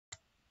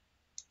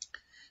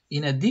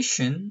In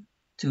addition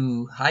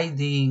to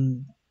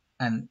hiding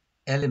an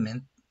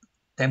element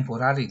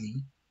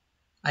temporarily,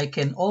 I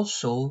can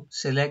also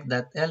select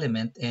that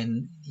element,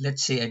 and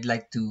let's say I'd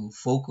like to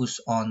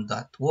focus on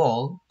that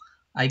wall.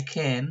 I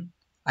can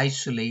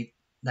isolate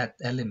that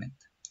element.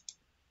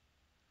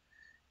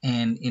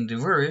 And in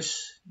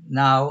reverse,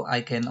 now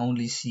I can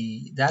only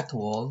see that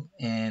wall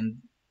and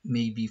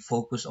maybe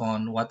focus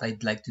on what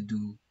I'd like to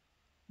do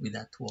with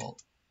that wall.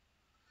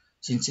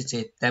 Since it's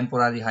a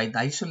temporary hide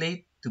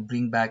isolate, to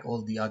bring back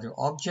all the other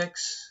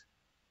objects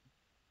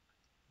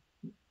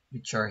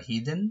which are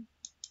hidden,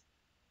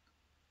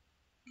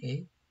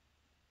 okay,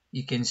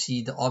 you can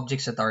see the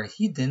objects that are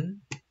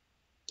hidden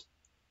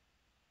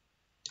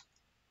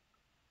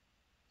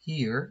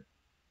here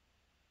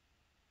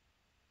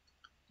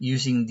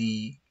using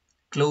the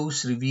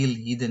close reveal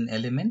hidden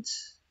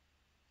elements,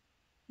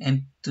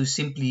 and to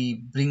simply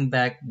bring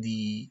back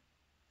the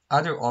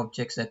other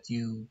objects that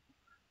you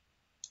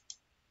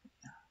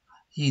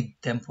hid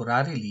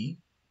temporarily.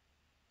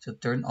 So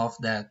turn off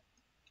that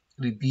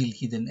reveal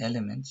hidden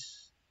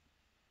elements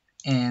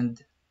and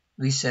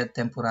reset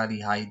temporary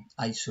hide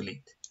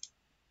isolate.